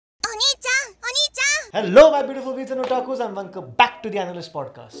Hello, my beautiful weebs and otakus, and welcome back to the Anilyst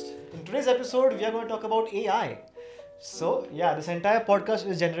podcast. In today's episode, we are going to talk about AI. So, yeah, this entire podcast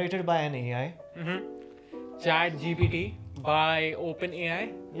is generated by an AI. Chat GPT by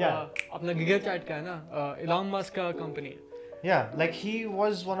OpenAI. Yeah. अपना गीगल chat का है ना, Elon Musk का company. Yeah, like he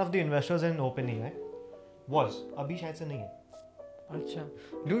was one of the investors in OpenAI. Was. अभी शायद से नहीं है. अच्छा,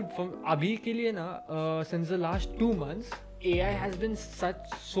 dude, from अभी के लिए ना, since the last 2 months, AI has been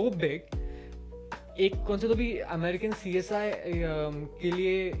so big. एक कौन सा तो भी American CSI के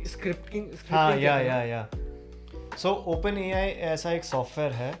लिए scripting हाँ, yeah. So OpenAI ऐसा एक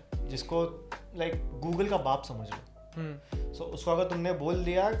सॉफ्टवेयर है जिसको like गूगल का बाप समझ लो. So उसको अगर तुमने बोल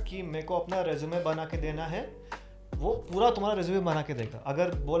दिया कि मेरे को अपना रेज्यूमे बना के देना है, वो पूरा तुम्हारा रेज्यूमे बना के देगा.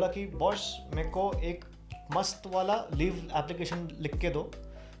 अगर बोला कि बॉस मेरे को एक मस्त वाला लीव एप्लीकेशन लिख के दो,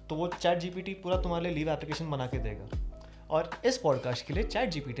 तो वो चैट जीपीटी पूरा तुम्हारे लिए लीव एप्लीकेशन बना के देगा. और इस पॉडकास्ट के लिए चैट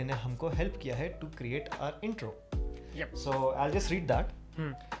जीपीटी ने हमको हेल्प किया है to create our intro. So I will just read that.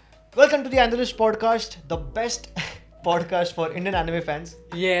 Welcome to the analyst podcast, the best podcast for Indian anime fans.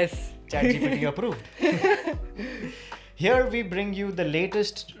 Yes. ChatGPT approved. Here we bring you the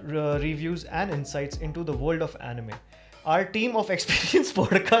latest reviews and insights into the world of anime. Our team of experienced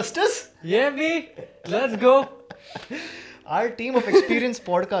podcasters. Yeah, me. Let's go. Our team of experienced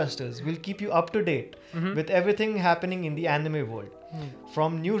podcasters will keep you up to date with everything happening in the anime world,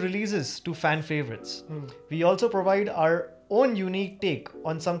 from new releases to fan favorites. We also provide our own unique take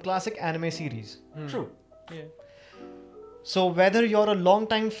on some classic anime series. True. Yeah. So whether you're a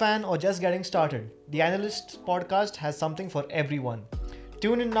long-time fan or just getting started, the Anilyst podcast has something for everyone.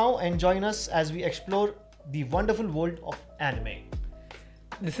 Tune in now and join us as we explore the wonderful world of anime.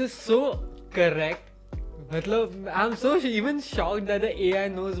 This is so correct. मतलब, I'm so even shocked that the AI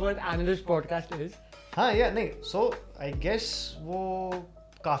knows what Anilyst podcast is. हाँ, yeah, नहीं. So I guess वो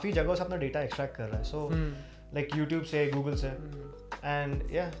काफी जगहों से अपना data extract कर रहा है. So like YouTube से, Google से, and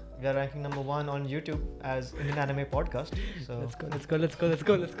yeah, we are ranking number 1 on YouTube as Indian Anime Podcast. So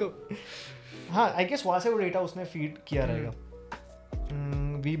Let's go. हाँ, I guess वहाँ से वो डेटा उसने फीड किया रहेगा.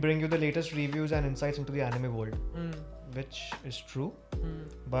 We bring you the latest reviews and insights into the anime world, which is true.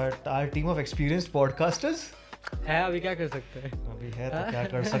 But our team of experienced podcasters है, अभी क्या कर सकते हैं? अभी है तो क्या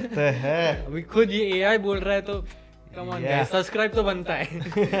कर सकते हैं? अभी खुद ये AI बोल रहा है तो come on guys, subscribe तो बनता है.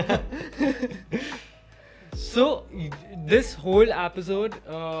 So this whole episode,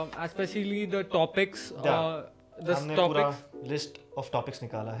 especially the topics, हमने पूरा list of topics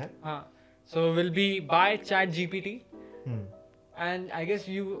निकाला है. हाँ, so will be by ChatGPT. And I guess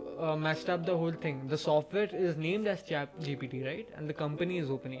you messed up the whole thing. The software is named as ChatGPT, right? And the company is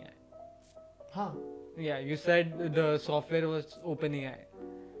OpenAI. हाँ. Yeah, you said the software was OpenAI.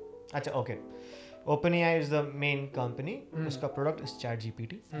 अच्छा, okay. OpenAI is the main company. उसका product is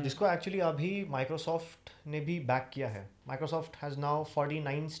ChatGPT, जिसको actually अभी Microsoft ने भी back किया है. Microsoft has now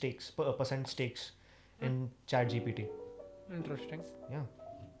 49% stakes in ChatGPT. Interesting. Yeah.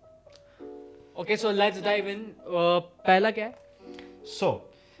 Okay, so let's dive in. पहला क्या है? So,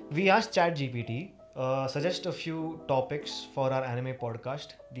 we asked ChatGPT suggest a few topics for our anime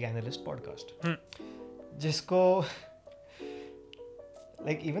podcast, the Anilyst podcast. जिसको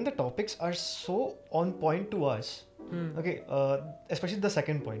like even the topics are so on point to us. Okay, especially the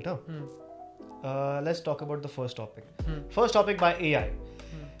second point. Let's talk about the first topic. First topic by AI.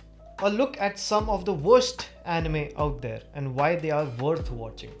 A look at some of the worst anime out there and why they are worth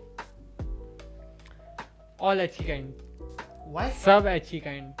watching. All ecchi kind. Why? सब ecchi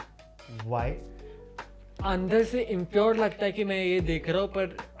kind. Why? अंदर से impure लगता है कि मैं ये देख रहा हूँ,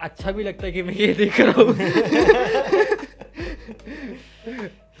 पर अच्छा भी लगता है कि मैं ये देख रहा हूँ.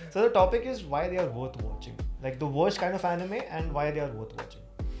 So the topic is why they are worth watching. Like the worst kind of anime and why they are worth watching.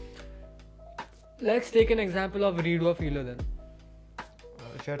 Let's take an example of Redo or Feeler then.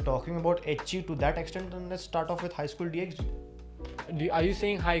 If you are talking about Ecchi to that extent, then let's start off with High School DxD. Are you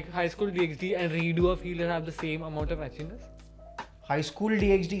saying High School DxD and Redo or Feeler have the same amount of etchiness? High School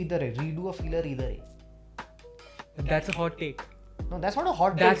DxD इधर है, Redo or Feeler इधर है. That's a hot take. No, that's not a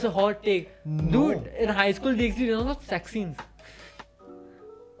hot take. That's a hot take. No. Dude, in High School DxD there are no sex scenes.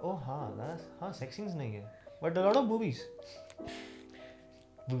 Oh हाँ, sex scenes नहीं है. But a lot of movies.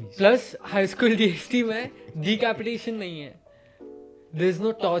 Plus High School DxD में decapitation नहीं है. There is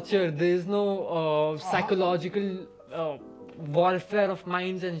no torture. There is no psychological warfare of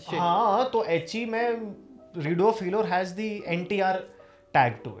minds and shit. हाँ, तो Ecchi में Redo Feeler has the NTR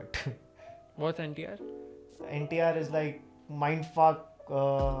tag to it. What's NTR? NTR is like mindfuck.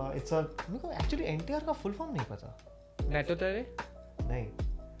 It's a मेरे को actually NTR का full form नहीं पता. NATO तेरे? नहीं.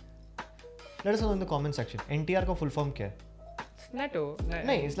 Let us know in the comment section. NTR का full form क्या है? Neto.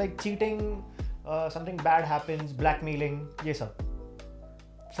 नहीं, it's like cheating, something bad happens, blackmailing, ये सब,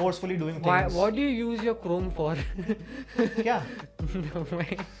 forcefully doing things. What do you use your Chrome for? क्या? No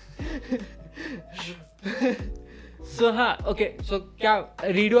way. So हाँ, okay. So क्या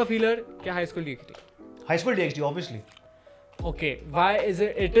redo a feeler क्या high school DxD? High school DxD obviously. Okay, why is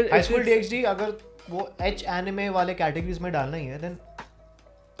it? High school DxD अगर वो H anime वाले categories में डालना ही है, then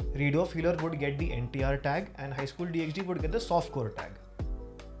redo a feeler would get the NTR tag and High School DxD would get the softcore tag.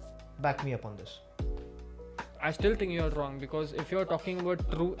 Back me up on this. I still think you're wrong because if you're talking about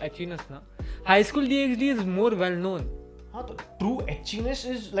true etchiness na, High School DxD is more well known. हाँ तो true etchiness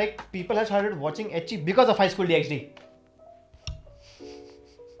is like people have started watching Ecchi because of High School DxD.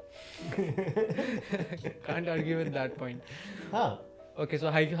 Can't argue with that point. हाँ. Okay, so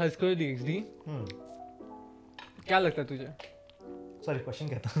High School DxD. क्या लगता है तुझे? Sorry, question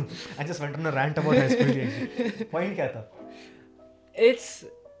क्या था? I just went on a rant about High School DxD. Point क्या था? It's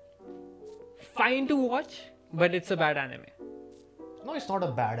fine to watch, but it's a bad anime. No, it's not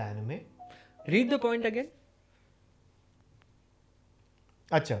a bad anime. Read the point again.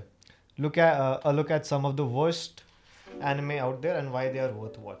 अच्छा, look at some of the worst anime out there and why they are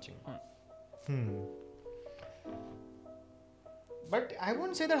worth watching. But I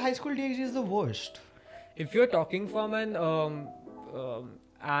wouldn't say that High School DxD is the worst. If you're talking from an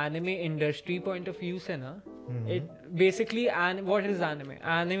anime industry point of view se na, it basically what is anime?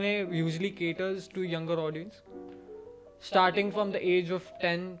 Anime usually caters to younger audience, starting from the age of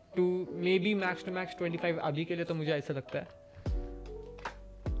 10 to maybe max to max 25. अभी के लिए तो मुझे ऐसा लगता है.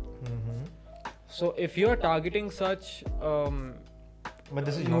 So if you're targeting such but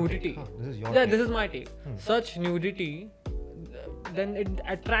this is nudity, your take. This is your yeah, take. this is my take. Such nudity, then it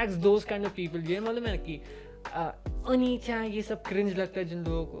attracts those kind of people. ये मालूम है कि अनीचा ये सब cringe लगता है जिन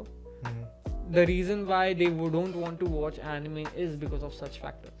लोगों को. The reason why they don't want to watch anime is because of such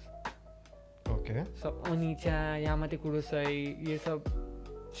factors. Okay. सब अनीचा यामते कुरोसाई ये सब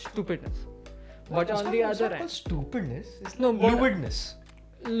stupidness. But on the other hand, stupidness. It's no lewdness.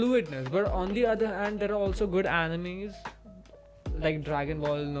 Lewdness. But on the other hand, there are also good animes like Dragon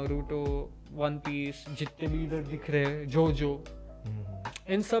Ball, Naruto, One Piece, जितने भी इधर दिख रहे हैं, JoJo.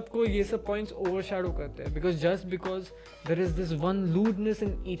 इन सब को ये सब points overshadow करते हैं because there is this one lewdness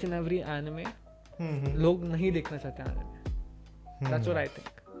in each and every anime. लोग नहीं देखना चाहते anime. That's what I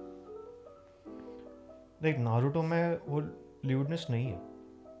think. Like Naruto में वो lewdness नहीं है.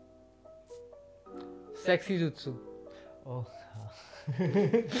 Sexy jutsu. Oh.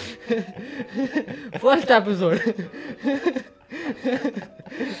 First episode.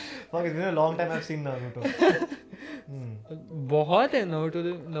 Fuck, it's been a long time I've seen Naruto. बहुत है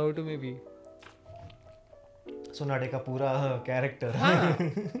Naruto में भी. सुनाडे का पूरा character.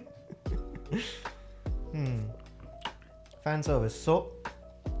 Fan service. So,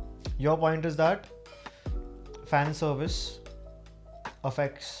 your point is that fan service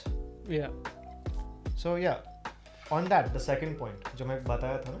affects. Yeah. So yeah, on that, the second point जो मैं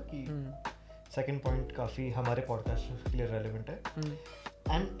बताया था ना कि second point काफी हमारे podcast के लिए relevant है.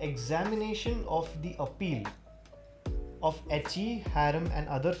 An examination of the appeal of ecchi, harem and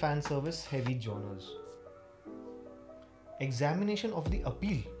other fan service heavy genres. Examination of the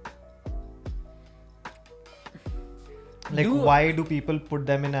appeal. Like why do people put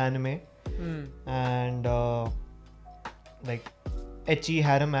them in anime? And like ecchi,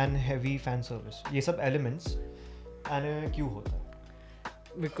 harem and heavy fan service. ये सब elements anime में क्यों होता है?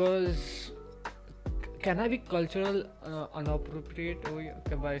 Because can I be cultural inappropriate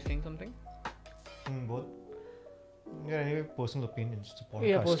by saying something? Both. Yeah, anyway, personal opinions. It's a podcast.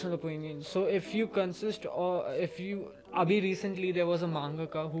 Yeah, personal opinion. So if you consist or if you abhi recently there was a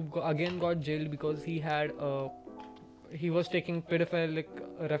mangaka who again got jailed because he was taking pedophilic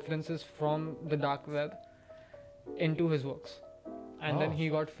references from the dark web into his works, and then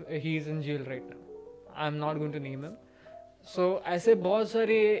he's in jail right now. I'm not going to name him. So ऐसे बहुत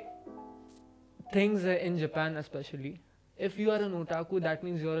सारे things in Japan especially. If you are an otaku, that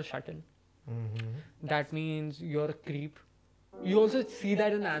means you're a shuttle. That means you're a creep. You also see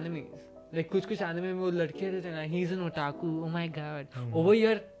that in animes. Like कुछ anime में वो लड़के रहते हैं ना, he's an otaku. Oh my god. Over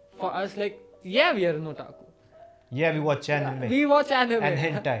here for us, like, yeah, we are an otaku. Yeah, we watch anime. We watch anime. And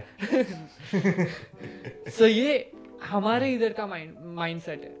hentai. So ये हमारे इधर का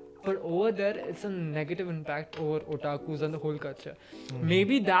mindset है. But over there, it's a negative impact over otakus and the whole culture.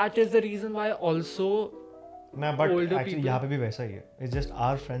 Maybe that is the reason why also but older actually people. यहाँ पे भी वैसा ही है. It's just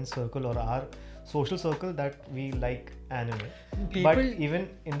our friend circle or our social circle that we like anime. But even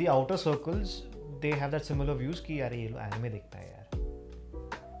in the outer circles, they have that similar views कि यार ये लोग anime देखता है यार.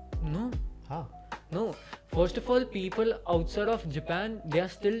 No. हाँ. No. First of all, people outside of Japan, they are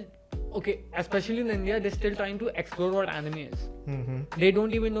still okay, especially in India, they're still trying to explore what anime is. Mm-hmm. They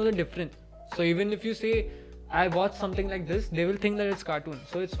don't even know the difference. So even if you say I watch something like this, they will think that it's cartoon,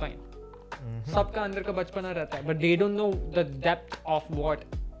 so it's fine. सबका अंदर का बचपना रहता है, but they don't know the depth of what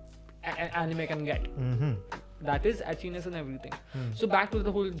anime can get. That is etchiness and everything. So back to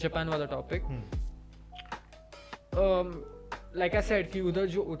the whole Japan wala topic. Like I said कि उधर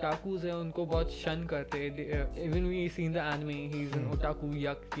जो otakus हैं उनको बहुत शन करते हैं. Even we seen the anime, he's an otaku,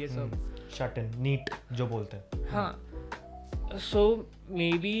 yuck, ये सब. Shut in, neat जो बोलते हैं. हाँ. So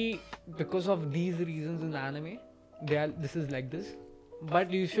maybe because of these reasons in anime, this is like this.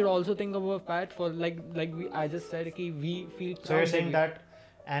 But you should also think about that for I just said कि we feel. So you're saying that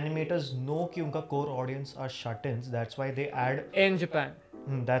animators know कि उनका core audience are shut-ins. That's why they add. In Japan.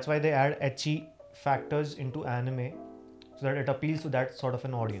 That's why they add ecchi factors into anime, so that it appeals to that sort of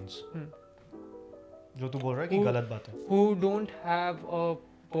an audience. जो तू बोल रहा है कि गलत बात है. Who don't have a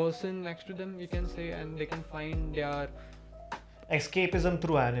person next to them, you can say, and they can find their escapism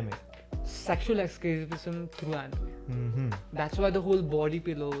through anime. Sexual escapism through anime. That's why the whole body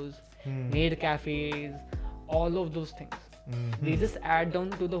pillows, maid cafes, all of those things. They just add down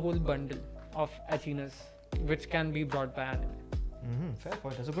to the whole bundle of etchiness, which can be brought by anime. Fair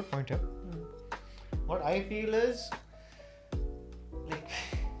point. That's a good point. What I feel is, like,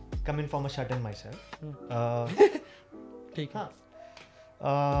 coming from a shut-in myself. ठीक है.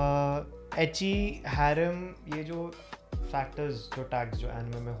 ecchi, harem, ये जो factors, जो tags जो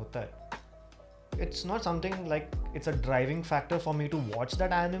anime में होता है, it's not something like it's a driving factor for me to watch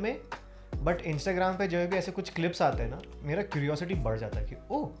that anime. But Instagram पे जब भी ऐसे कुछ clips आते हैं ना, मेरा curiosity बढ़ जाता है कि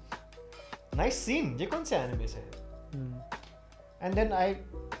oh, nice scene, ये कौन से anime से है? And then I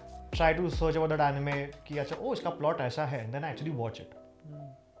try to search about that anime कि अच्छा oh इसका plot ऐसा है, and then I actually watch it.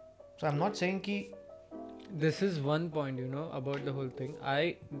 So I'm not saying कि this is one point, you know, about the whole thing.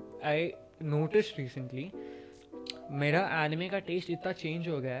 I noticed recently मेरा anime का taste इतना change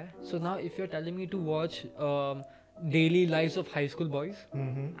हो गया है. So now if you're telling me to watch daily lives of high school boys,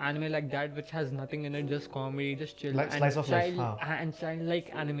 anime like that which has nothing in it, just comedy, just chill, like and slice of life, and childlike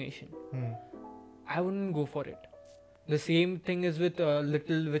animation, I wouldn't go for it. The same thing is with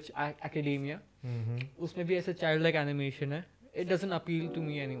Little Witch Academia. उसमें भी ऐसा childlike animation है. It doesn't appeal to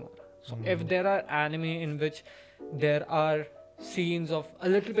me anymore. So if there are anime in which there are scenes of a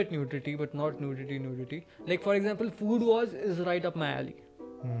little bit nudity, but not nudity. Like for example, Food Wars is right up my alley.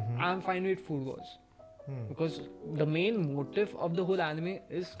 I'm fine with Food Wars. Because the main motive of the whole anime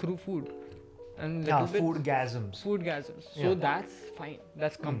is through food. And foodgasms. So that's fine.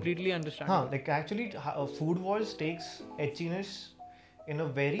 That's completely understandable. Like actually, Food Wars takes etchiness in a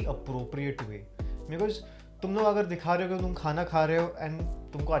very appropriate way. Because तुम लोग अगर दिखा रहे हो कि तुम खाना खा रहे हो and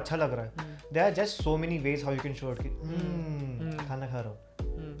तुमको अच्छा लग रहा है, there are just so many ways how you can show it कि खाना खा रहा हूँ.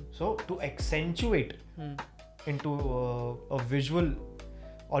 So to accentuate into a visual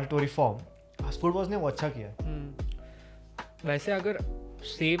auditory form, Food Wars ने वो अच्छा किया. वैसे अगर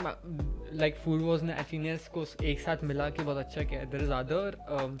सेम लाइक फूड वॉज ने एचीनेस को एक साथ मिला के बहुत अच्छा किया. There is other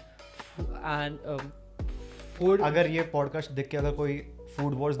and food. अगर ये पॉडकास्ट देख के अगर कोई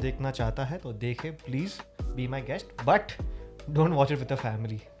फूड वॉर्स देखना चाहता है तो देखे, please be my guest, but don't watch it with a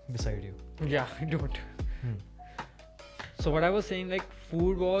family beside you. Yeah, don't. So what I was saying, like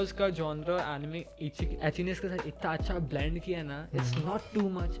Food Wars का genre anime etchiness के साथ इतना अच्छा blend किया ना, it's not too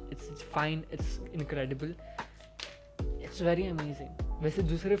much, it's fine, it's incredible, it's very amazing. वैसे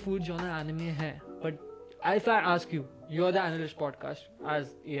दूसरे food genre anime हैं, but if I ask you, you're the Anilyst podcast,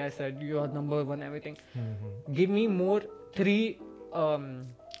 as I said, you're number one everything. Give me more 3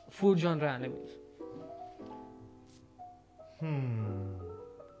 food genre animes.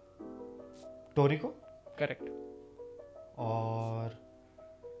 टोरिको. Correct. और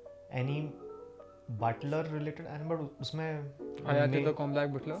any Buttler related anime, but उसमें आया the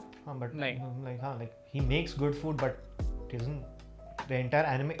कॉम्ब्लैक Buttler. हाँ but नहीं, like he makes good food, but the entire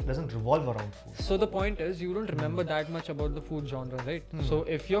anime doesn't revolve around food. So the point is you don't remember that much about the food genre, right? So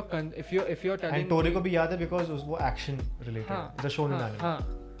if you're telling, and टोरिको भी याद है because वो action related, it's a shonen anime. हाँ.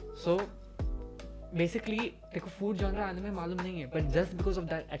 So basically देखो food genre anime मालूम नहीं है, but just because of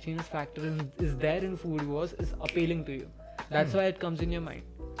that etchiness factor is there in Food Wars is appealing to you. That's why it comes in your mind.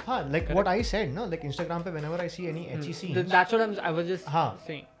 हाँ, like correct. What I said, no, like Instagram पे whenever I see any ecchi scenes, that's what I was just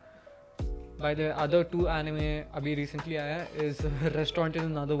saying. By the other 2 anime अभी recently आया is Restaurant in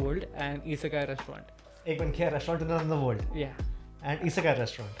Another World and Isekai Restaurant. एक बन किया Restaurant in Another World. Yeah. And Isekai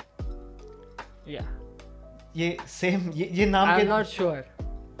Restaurant. Yeah. ये same ये नाम के. I'm not sure.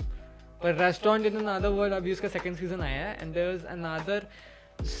 But Restaurant in Another World अभी उसका second season आया है and there's another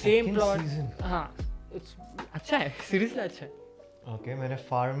same second plot. Season. हाँ, it's अच्छा है, seriously अच्छा है. Okay, मैंने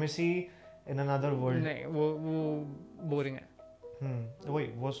pharmacy in another world. नहीं, वो बोरिंग है. वही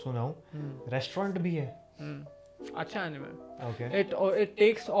वो सुना हूँ. रेस्टोरेंट भी है. अच्छा anime. Okay. It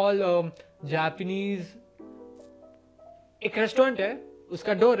takes all Japanese. एक रेस्टोरेंट है,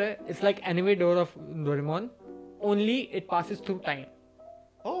 उसका डोर है, it's like anime door of Doraemon, only it passes through time.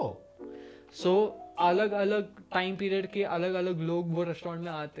 Oh. So अलग अलग टाइम पीरियड के अलग अलग लोग वो रेस्टोरेंट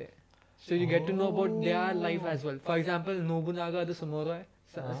में आते हैं. So you get to know about their life as well. For example, Nobunaga the samurai.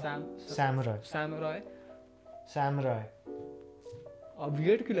 Samurai. अब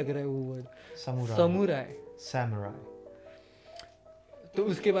weird क्यों लग रहा है वो वर्ड? Samurai. तो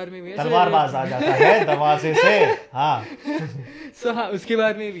उसके बारे में भी है. तलवारबाज आ जाता है दरवाजे से. हाँ. So हाँ, उसके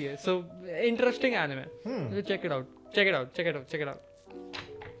बारे में भी है. So interesting anime. So check it out.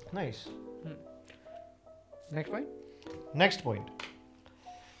 Nice. Next point.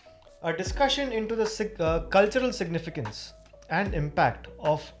 A discussion into the cultural significance and impact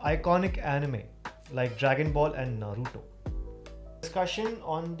of iconic anime like Dragon Ball and Naruto. Discussion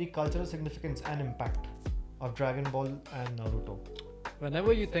on the cultural significance and impact of Dragon Ball and Naruto.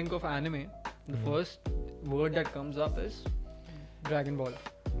 Whenever you think of anime, the first word that comes up is Dragon Ball.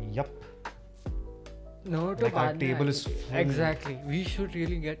 Yup. Naruto. Like our table is full. Exactly. We should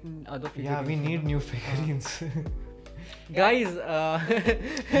really get other figurines. Yeah, we need new figurines. Guys,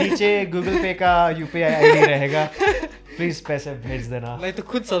 नीचे Google Pay का UPI ID रहेगा. Please पैसे भेज देना. नहीं तो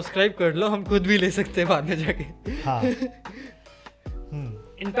खुद subscribe कर लो, हम खुद भी ले सकते हैं बाद में जाके. हाँ.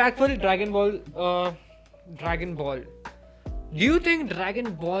 Impactful Dragon Ball. Do you think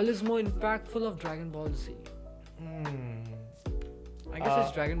Dragon Ball is more impactful of Dragon Ball Z? I guess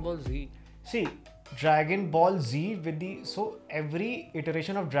it's Dragon Ball Z. See, Dragon Ball Z so every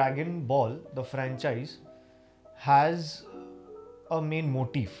iteration of Dragon Ball, the franchise, has a main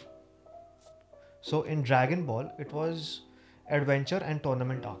motif. So in Dragon Ball, it was adventure and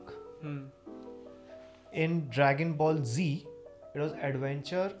tournament arc. In Dragon Ball Z, it was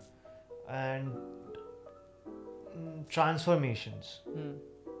adventure and transformations.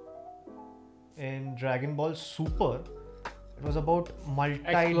 In Dragon Ball Super, it was about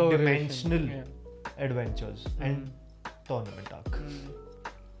multi-dimensional adventures and tournament arc.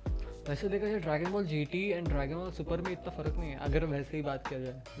 वैसे देखा जाए dragon ball GT and dragon ball super में इतना फर्क नहीं है अगर वैसे ही बात किया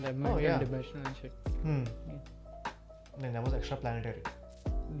जाए. Dimensional and shit. No, that was extra planetary.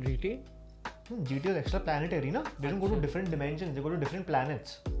 GT? GT was extra planetary, na? They didn't go to different dimensions. They go to different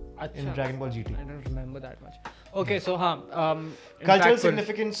planets in Dragon Ball GT. I don't remember that much. Okay, so cultural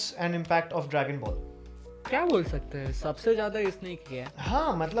significance and impact of Dragon Ball. क्या बोल सकते हैं? सबसे ज़्यादा इसने किया है.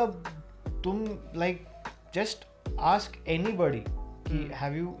 हाँ, मतलब तुम like just ask anybody कि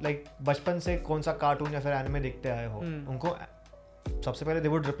have you like बचपन से कौन सा कार्टून या फिर एनिमे देखते आए हो, उनको सबसे पहले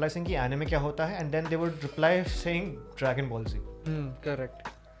they would reply saying कि एनिमे क्या होता है and then they would reply saying Dragon Ball Z. Correct.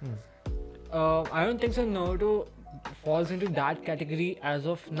 I don't think so Naruto falls into that category as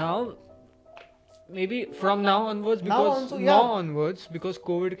of now. Maybe from now onwards because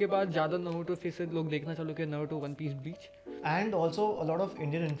COVID के बाद ज़्यादा Naruto face लोग देखना चालू किया. Naruto, One Piece, Bleach. And also a lot of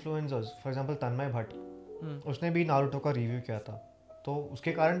Indian influencers, for example तन्मय भट्ट, उसने भी Naruto का रिव्यू किया था, तो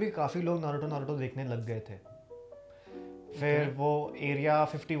उसके कारण भी काफ़ी लोग नारुतो देखने लग गए थे. फिर वो एरिया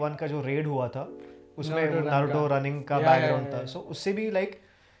 51 का जो रेड हुआ था उसमें नारुतो रनिंग का बैकग्राउंड था, सो उससे भी like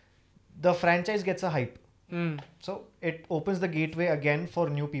the franchise gets a hype, so it opens the gateway again for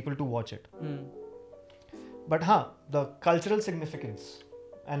new people to watch it. But हाँ, the cultural significance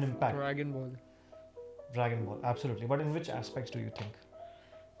and impact. Dragon Ball, absolutely. But in which aspects do you think?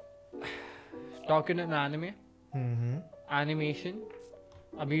 Talking in anime, animation.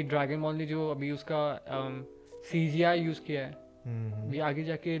 अभी Dragon Ball ने जो अभी उसका CGI use किया है, भी आगे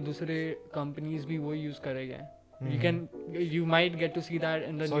जाके दूसरे कंपनीज भी वो यूज करेंगे. You might get to see that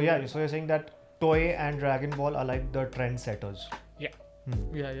in the. So you're saying that Toei and Dragon Ball are like the trendsetters.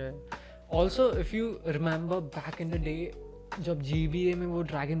 Yeah. Also, if you remember back in the day, जब GBA में वो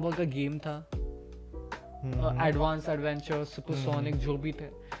Dragon Ball का game था, Advanced Adventure, Supersonic, जो भी थे,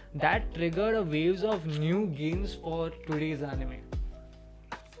 that triggered a waves of new games for today's anime.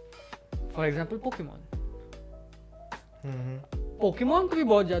 For example, Pokemon. Pokemon को भी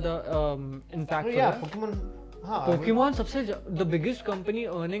बहुत ज़्यादा impact हुआ है. Pokemon सबसे the biggest company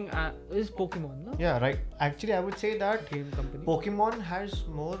earning is Pokemon, no? Yeah, right. Actually, I would say that game company. Pokemon has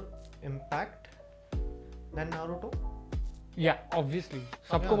more impact than Naruto. Yeah, obviously.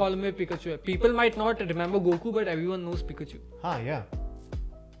 सबको मालूम है Pikachu है. People might not remember Goku, but everyone knows Pikachu. Yeah.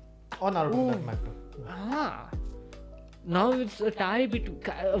 Or Naruto for that matter. Now it's a tie between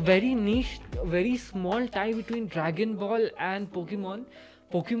a very niche, very small tie between Dragon Ball and Pokemon.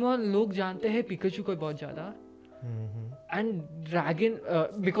 Pokemon लोग जानते हैं Pikachu को बहुत ज़्यादा. and Dragon,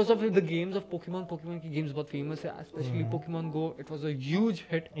 because of the games of Pokemon की games बहुत famous है, especially Pokemon Go. It was a huge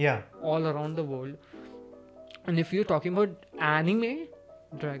hit all around the world. And if you're talking about anime,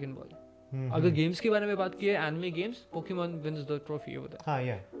 Dragon Ball. अगर games के बारे में बात की है, anime games, Pokemon wins the trophy over there. हाँ,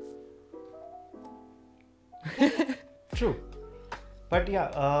 yeah. True. But yeah,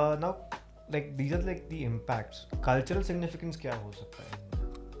 now like these are like the impacts. Cultural significance क्या हो सकता है?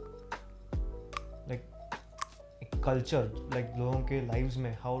 Like culture, like लोगों के lives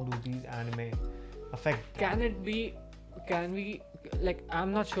में, how do these anime affect? Can we like,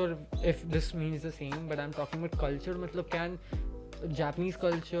 I'm not sure if this means the same, but I'm talking about culture. मतलब can Japanese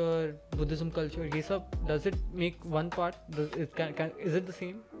culture, Buddhism culture, ये सब, does it make one part? Is it the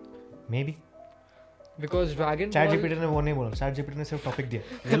same? Maybe. Because Dragon Ball. ChatGPT ने वो नहीं बोला. ChatGPT ने सिर्फ topic दिया.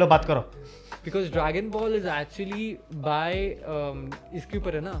 चलो बात करो. Because Dragon Ball is actually by इसके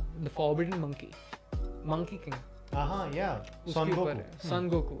ऊपर है ना, the Forbidden Monkey King. Yeah. Son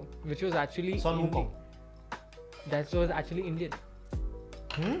Goku, which was actually Indian. That was actually Indian.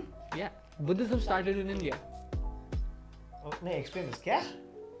 Yeah, Buddhism started in India. नहीं, explain this. क्या?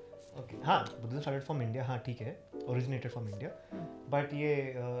 Okay. हाँ, Buddhism started from India. हाँ, ठीक है. Originated from India. But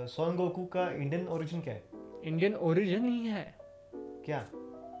ये Son Goku का Indian origin क्या है? Indian origin ही है. क्या?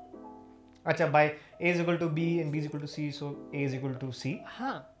 अच्छा, by A is equal to B and B is equal to C, so A is equal to C.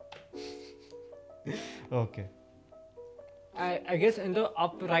 हाँ. Okay. I guess in the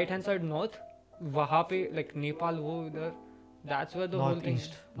up right hand side north, वहाँ पे like Nepal वो उधर, that's where the whole thing.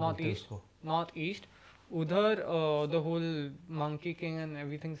 Northeast. उधर the whole Monkey King and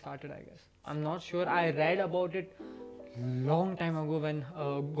everything started, I guess. I'm not sure. I read about it long time ago when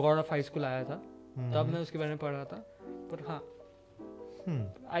God of High School आया था. तब मैं उसके बारे में पढ़ रहा था. पर हाँ,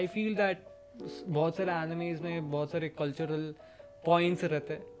 I feel that बहुत सारे animes में बहुत सारे cultural points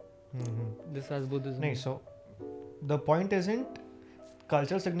रहते हैं. This has Buddhism. नहीं, so the point isn't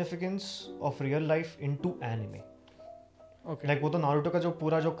cultural significance of real life into anime. Okay. Like वो तो नारुतो का जो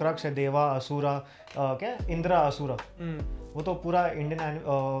पूरा जो क्रक्स है, देवा असुरा, क्या इंद्रा असुरा, वो तो पूरा इंडियन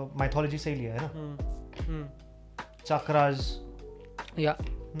माइथोलॉजी से ही लिया है ना. चक्रास. या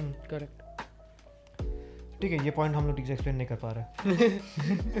करेक्ट. ठीक है, ये पॉइंट हम लोग ठीक से एक्सप्लेन नहीं कर पा रहे.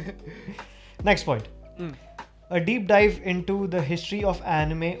 Next point, a deep dive into the history of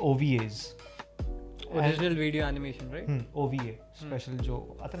anime OVAs. Original video animation, right? OVA, special जो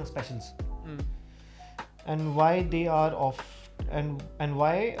आते हैं ना, specials. And why they are and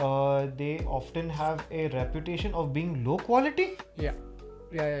why they often have a reputation of being low quality? Yeah.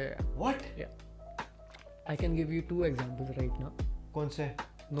 What? Yeah. I can give you 2 examples right now. कौन से?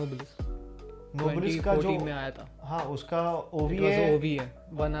 Nobilis का जो 2014 में आया था. हाँ, उसका OVA. It was OVA.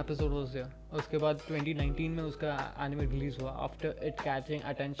 1 episode was there. उसके बाद 2019 में उसका anime release हुआ after it catching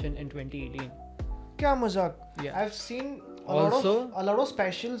attention in 2018. क्या मजाक? Yeah. I've seen a lot of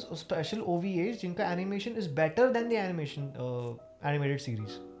special OVAs जिनका animation is better than the animated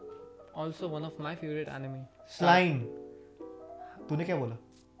series. Also one of my favorite anime. Slime. तूने क्या बोला?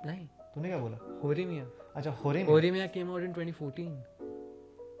 नहीं. तूने क्या बोला? Horimiya. अच्छा, Horimiya came out in 2014.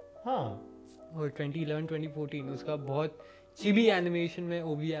 हाँ. और 2011-2014 उसका बहुत चिबी एनिमेशन में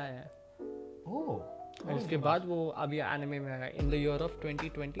OVA आया है. Oh. और उसके बाद वो अभी एनिमे में आया in the year of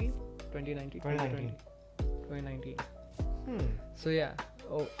 2019. So yeah,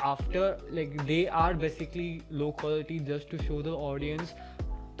 after like they are basically low quality just to show the audience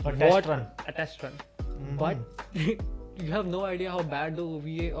a test run. But you have no idea how bad the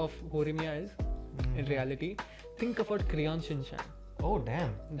OVA of Horimiya is in reality. Think about Crayon Shinchan. Oh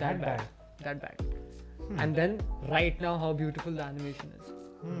damn, that bad. And then right now how beautiful the animation is.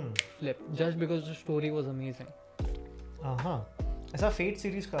 Flip, just because the story was amazing. ऐसा fate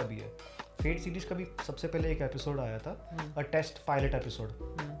series का भी है. Fate series का भी सबसे पहले एक episode आया था, अ टेस्ट पायलट एपिसोड,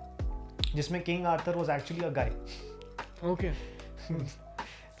 जिसमें king Arthur was actually a guy. Okay.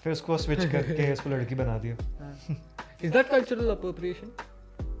 फिर उसको स्विच करके उसको लड़की बना दिया. Is that cultural appropriation?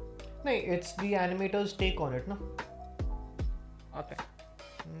 नहीं, it's the animators take on it ना. ओके.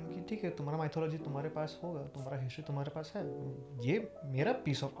 ठीक है, तुम्हारा माइथोलॉजी तुम्हारे पास होगा, तुम्हारा हिस्ट्री तुम्हारे पास है, ये मेरा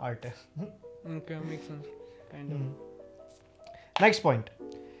पीस ऑफ आर्ट है. Okay, make sense kind of. Next point.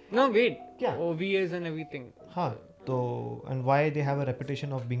 No, wait. क्या? OVAs and everything. हाँ, तो and why they have a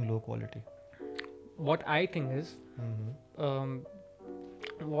reputation of being low quality? What I think is,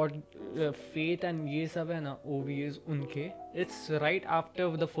 what Fate and ये सब है ना OVAs उनके, it's right after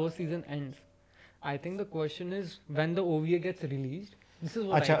the first season ends. I think the question is when the OVA gets released. This is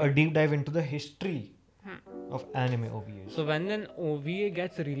what अच्छा, a deep dive into the history of anime OVAs. So when an OVA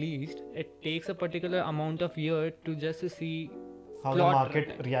gets released, it takes a particular amount of year to just see how the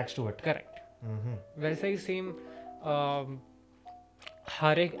market reacts to it. Correct. वैसा ही same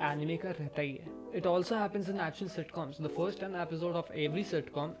हर एक anime का रहता ही है. It also happens in actual sitcoms. The first 10 episode of every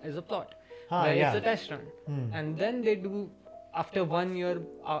sitcom is a plot. Where it's a test run. And then they do after 1 year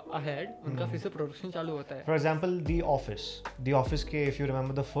ahead उनका फिर से production चालू होता है. For example, The Office के if you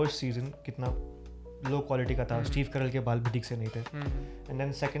remember the first season कितना low quality का था. स्टीव करल के बाल भी ठीक से नहीं थे. And then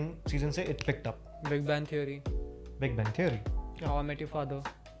second season से it picked up. Big Bang Theory. How I Met Your Father.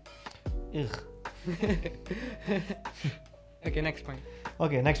 Ugh. Okay, next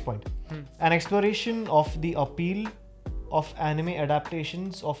point. An exploration of the appeal of anime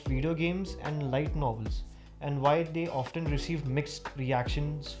adaptations of video games and light novels and why they often receive mixed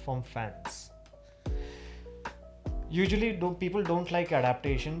reactions from fans. Usually people don't like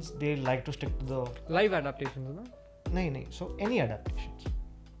adaptations, they like to stick to the live adaptations, no? No. So any adaptations.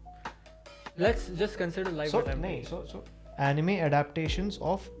 Let's just consider live adaptations. So anime adaptations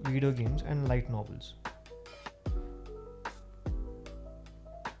of video games and light novels.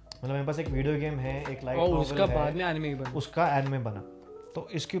 मतलब मेरे पास एक video game है, एक light novel है, उसका बाद में anime बना, उसका एनिमे बना, तो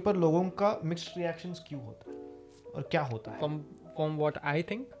इसके ऊपर लोगों का मिक्स्ड रिएक्शंस क्यों होता है और क्या होता है? From what I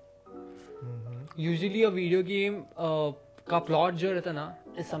think, usually a video game का plot जो रहता है ना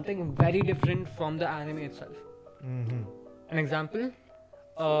is something very different from the anime itself. An example,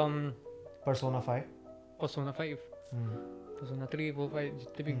 Persona 5, Persona 5, Persona 3, 4, 5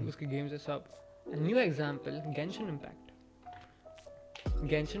 जितने भी उसके games है सब. A new example, Genshin Impact.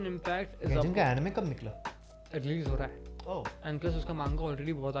 Genshin का एनिमे कब निकला? रिलीज हो रहा है. एंड प्लस उसका मांगा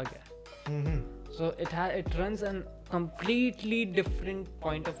ऑलरेडी बहुत आ गया है. So it runs N completely different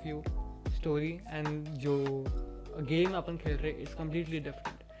point of view story and जो गेम अपन खेल रहे is completely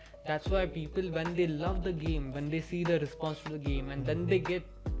different. That's why people when they love the game, when they see the response to the game and then they get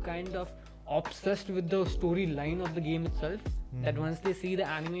kind of obsessed with the story line of the game itself, that once they see the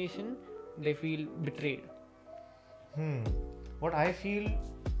animation they feel betrayed. What I feel,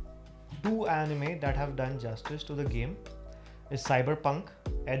 two anime that have done justice to the game is Cyberpunk,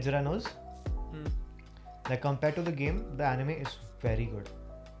 Edge Runners. Like compared to the game, the anime is very good.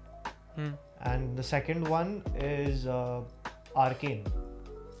 And the second one is Arcane.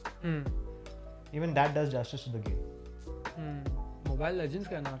 Even that does justice to the game. Mobile Legends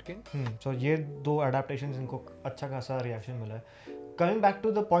का है Arcane. So ये दो adaptations इनको अच्छा खासा reaction मिला है. Coming back to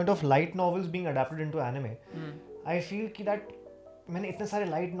the point of light novels being adapted into anime, I feel कि that मैंने इतने सारे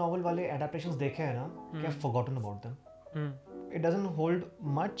लाइट नॉवल वाले एडाप्टेशंस देखे हैं ना कि I have forgotten about them. It doesn't hold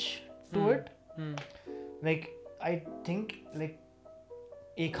much to it. Like I think like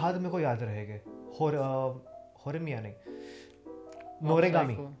एक हाथ मेरे को याद रहेगा. होरेमिया नहीं,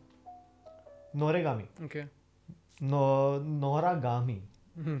 नोरेगामी. Okay. Noragami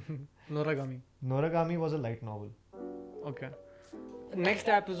was a light novel. Okay. Next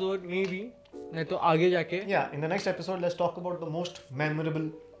episode maybe नहीं तो आगे जाके in the next episode let's talk about the most memorable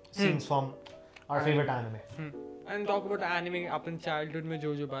scenes from our favorite anime. And talk about anime upon childhood में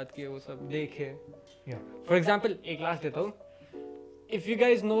जो बात की है वो सब देखे. For For example, एक last देता हूँ. If you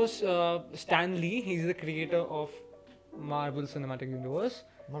guys know Stan Lee, he's the creator of Marvel Cinematic Universe.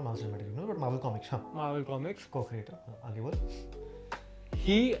 Not Marvel Cinematic Universe, but Marvel Comics. Marvel Comics. Co-creator. आगे बोल.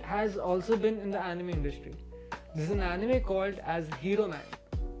 He has also been in the anime industry. This is an anime called as Hero Man.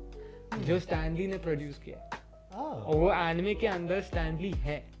 जो Stanley ने produce किया. और वो anime के अंदर Stanley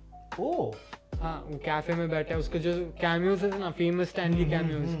है. हाँ, वो कैफे में बैठा है. उसके जो कैमियोज है ना, famous Stanley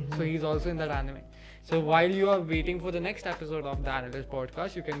cameos, so he is also in that anime. So while you are waiting for the next episode of the Anilyst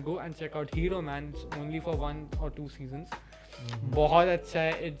podcast, you can go and check out Hero Man. It's only for 1 or 2 seasons. बहुत अच्छा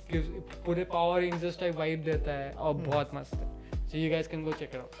है. It gives पूरे Power Rangers type vibe देता है और बहुत मस्त है. So you guys can go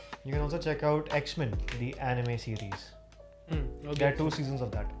check it out. You can also check out X-Men, the anime series. There are 2 seasons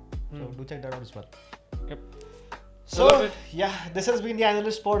of that. So do check that out as well. Yep. So yeah, this has been the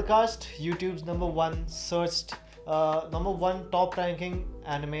Anilyst podcast, YouTube's number 1 top ranking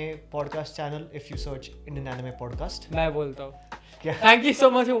anime podcast channel if you search Indian anime podcast. मैं बोलता हूँ. Thank you so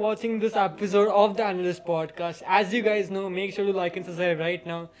much for watching this episode of the Anilyst podcast. As you guys know, make sure to like and subscribe right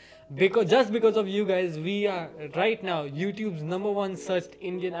now. Just because of you guys, we are right now YouTube's number 1 searched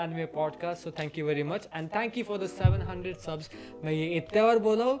Indian anime podcast. So thank you very much and thank you for the 700 subs. मैं ये इतने बार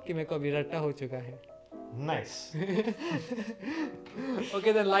बोला हूँ कि मेरे को अभी रट्टा हो चुका है. Nice.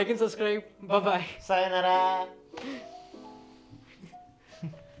 Okay then, like and subscribe. Bye bye. Sayonara.